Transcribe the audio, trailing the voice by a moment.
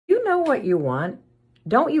know what you want,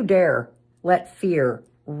 don't you dare let fear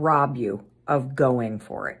rob you of going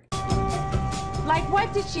for it. Like,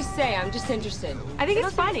 what did she say? I'm just interested. I think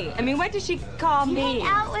it's funny. I mean, what did she call me? You hang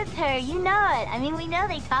out with her, you know it. I mean, we know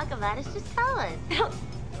they talk about us. Just tell us.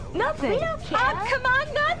 Nothing. We don't care. Oh, come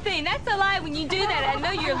on, nothing. That's a lie when you do that. I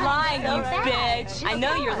know you're lying, you bitch. I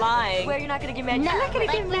know you're lying. Where you're not gonna get mad? No, I'm not gonna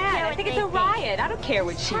like get we mad. care I what think it's they a think. riot. I don't care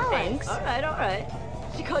what she Tell us. thinks. All right.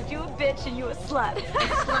 She called you a bitch and you a slut.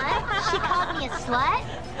 Slut? She called me a slut?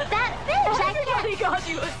 That bitch, I can't. Everybody called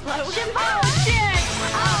you a slut. Oh, shit.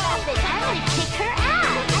 Oh, bitch, I'm gonna kick her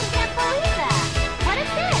ass. I can't believe that. What a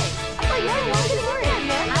bitch. Oh, you're walking word,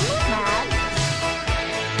 man. I'm not mad.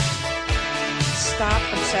 Stop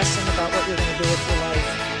obsessing about what you're going to do with your life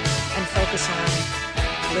and focus on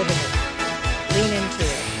living it. Lean into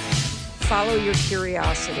it. Follow your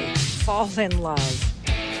curiosity. Fall in love.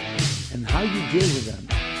 And how you deal with them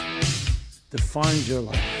defines your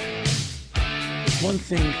life. It's one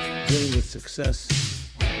thing dealing with success,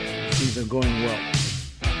 things are going well.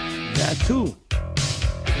 That too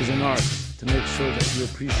is an art to make sure that you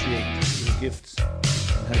appreciate your gifts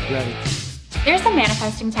and have gratitude. There's a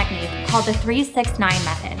manifesting technique called the 3-6-9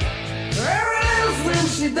 method. When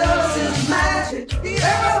she does is magic.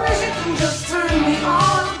 Yeah, she can just turn me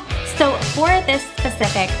on. So for this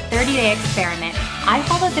specific 30-day experiment, I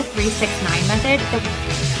followed the 3-6-9 method.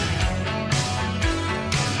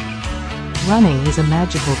 Running is a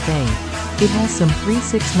magical thing. It has some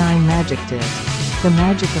 3-6-9 magic to it. The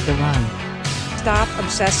magic of the run. Stop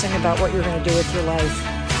obsessing about what you're going to do with your life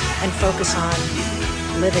and focus on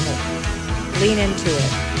living it. Lean into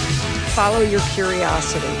it. Follow your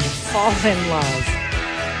curiosity. Fall in love.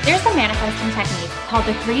 There's a manifesting technique called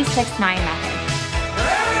the 3-6-9 method.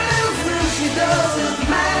 When she does is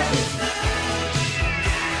magic.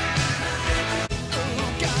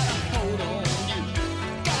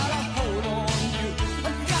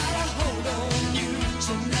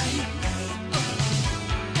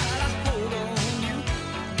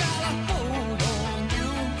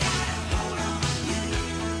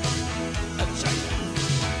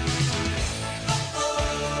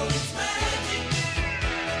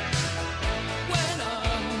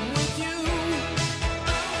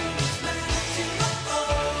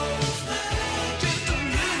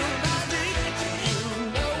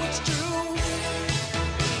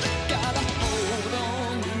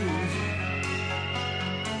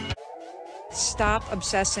 Stop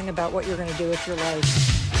obsessing about what you're going to do with your life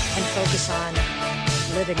and focus on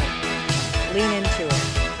living it. Lean into it.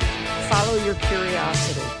 Follow your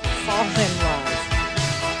curiosity. Fall in love.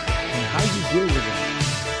 And how you deal with them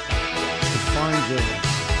defines your life.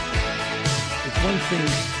 It's one thing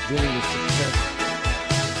dealing with success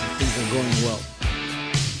and things are going well.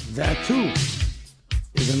 That too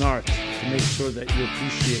is an art to make sure that you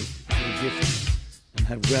appreciate your gifts and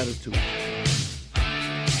have gratitude.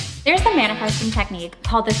 There's a manifesting technique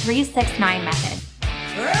called the 3-6-9 method.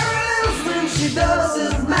 When she does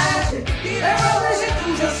is magic. Yeah, she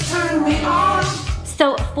can just turn me on.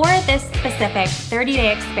 So for this specific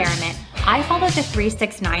 30-day experiment, I followed the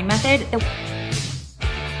 3-6-9 method.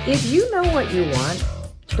 If you know what you want,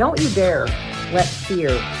 don't you dare let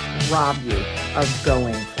fear rob you of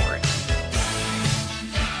going for it.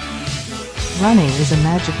 Running is a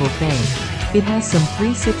magical thing. It has some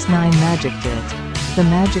 3-6-9 magic to it. The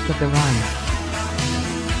magic of the run.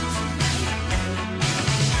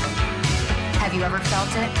 Have you ever felt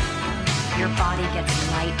it? Your body gets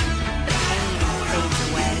light, the pain fades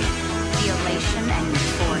away, the elation and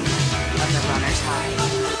euphoria of the runner's high.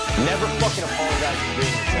 Never fucking apologize for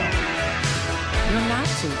being yourself. You're not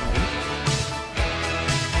too late.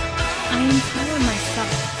 I empower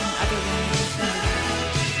myself and other women.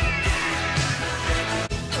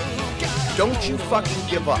 Don't you fucking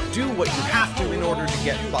give up. Do what you have to in order to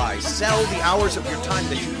get by. Sell the hours of your time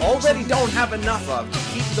that you already don't have enough of to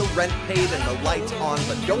keep the rent paid and the lights on,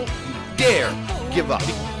 but don't you dare give up.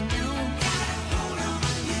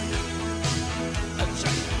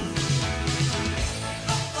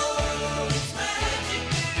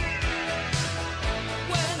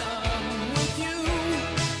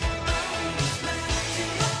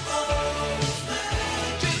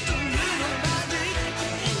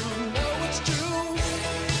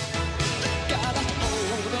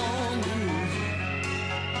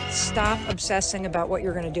 Stop obsessing about what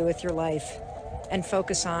you're going to do with your life and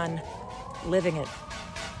focus on living it.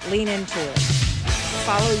 Lean into it.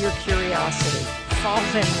 Follow your curiosity. Fall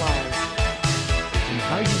in love. And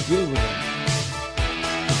how you deal with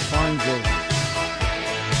them defines your life.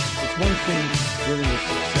 It's one thing dealing with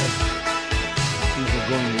success, things are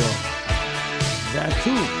going well. That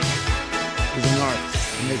too is an art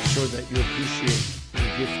to and make sure that you appreciate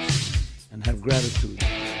your gifts and have gratitude.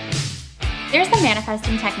 There's a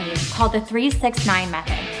manifesting technique called the 3-6-9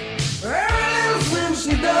 method. When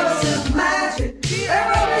she does is magic,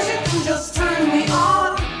 every she can just turn me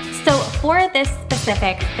on. So for this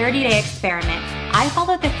specific 30-day experiment, I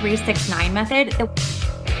followed the 3-6-9 method.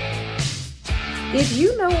 If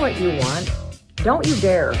you know what you want, don't you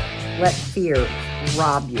dare let fear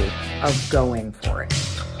rob you of going for it.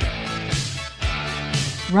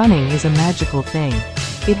 Running is a magical thing.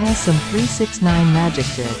 It has some 3-6-9 magic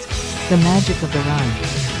to it. The magic of the run.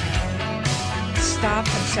 Stop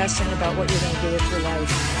obsessing about what you're going to do with your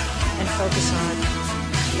life and focus on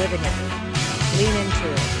living it. Lean into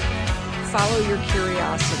it. Follow your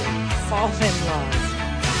curiosity. Fall in love.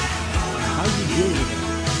 How you deal with them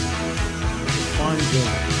defines your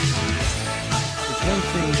life. It's one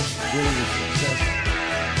thing dealing with success,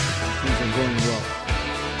 things are going well.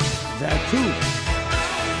 That too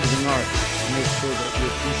is an art to make sure that you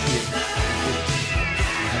appreciate your gifts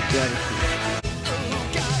and have gratitude.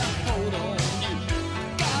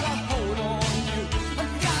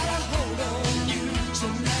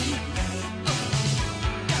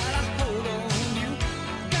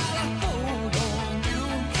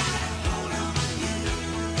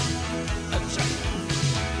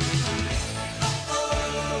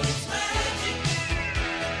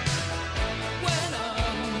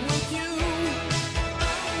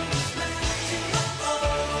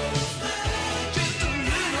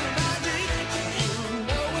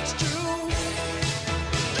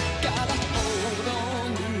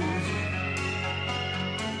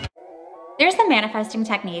 There's a manifesting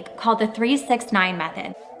technique called the 3-6-9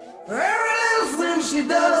 method. When she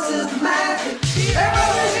does is magic,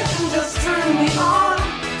 every she can just turn me on.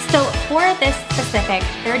 So for this specific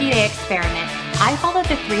 30-day experiment, I followed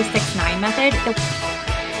the 3-6-9 method.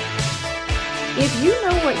 If you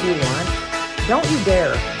know what you want, don't you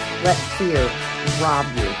dare let fear rob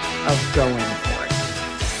you of going for it.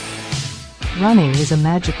 Running is a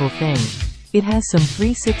magical thing. It has some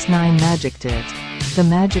 3-6-9 magic to it. The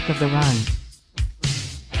magic of the run.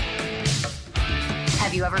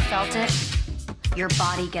 Have you ever felt it? Your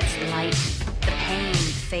body gets light, the pain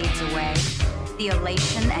fades away, the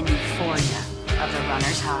elation and euphoria of the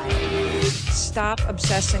runner's high. Stop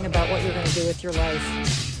obsessing about what you're going to do with your life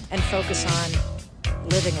and focus on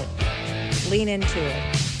living it. Lean into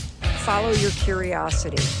it. Follow your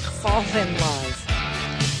curiosity. Fall in love.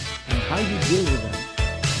 And how you deal with them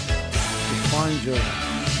defines your life.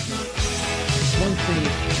 It's one thing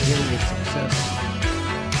dealing with success,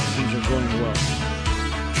 things are going well.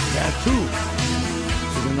 That too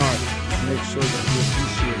is an art to make sure that you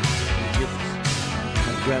appreciate your gifts and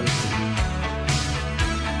have gratitude.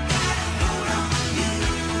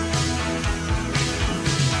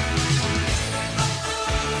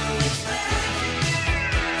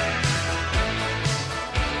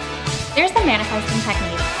 There's a manifesting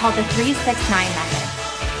technique called the 3-6-9 method.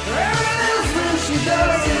 When she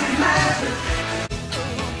does is magic.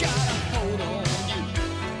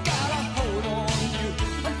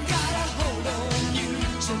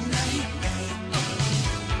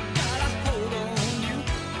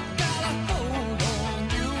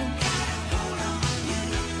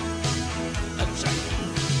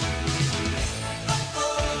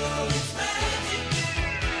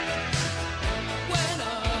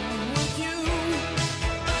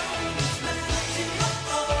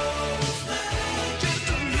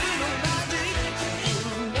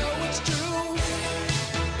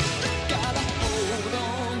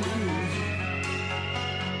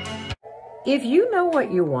 If you know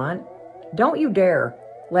what you want, don't you dare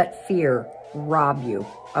let fear rob you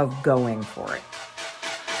of going for it.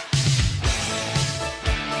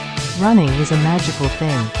 Running is a magical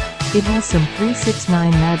thing. It has some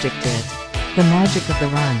 3-6-9 magic to it. The magic of the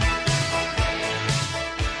run.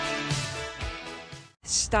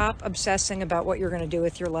 Stop obsessing about what you're going to do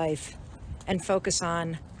with your life and focus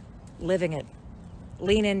on living it.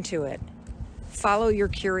 Lean into it. Follow your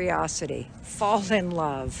curiosity. Fall in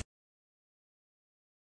love.